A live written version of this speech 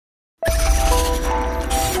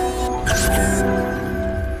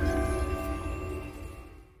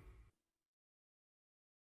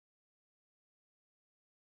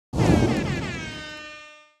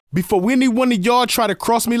Before any one of y'all try to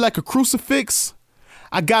cross me like a crucifix,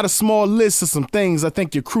 I got a small list of some things I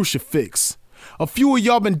think you're crucifix. A few of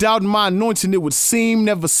y'all been doubting my anointing, it would seem,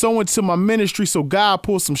 never sowing to my ministry, so God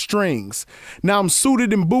pulled some strings. Now I'm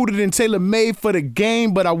suited and booted and tailor-made for the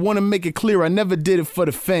game, but I want to make it clear I never did it for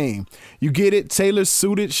the fame. You get it? Tailor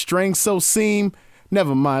suited, strings so seam.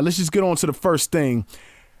 Never mind, let's just get on to the first thing.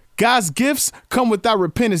 God's gifts come without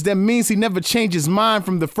repentance. That means he never changes mind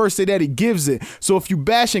from the first day that he gives it. So if you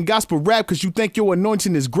bashing gospel rap because you think your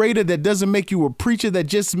anointing is greater, that doesn't make you a preacher, that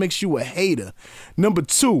just makes you a hater. Number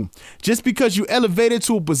two, just because you elevated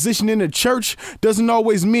to a position in the church doesn't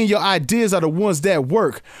always mean your ideas are the ones that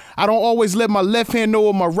work. I don't always let my left hand know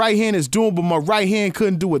what my right hand is doing, but my right hand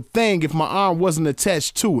couldn't do a thing if my arm wasn't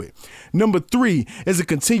attached to it. Number three is a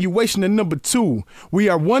continuation of number two. We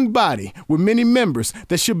are one body with many members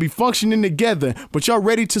that should be functioning together, but y'all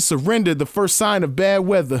ready to surrender the first sign of bad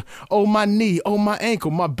weather. Oh, my knee, oh, my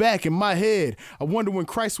ankle, my back, and my head. I wonder when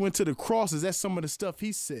Christ went to the cross, is that some of the stuff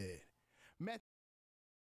he said?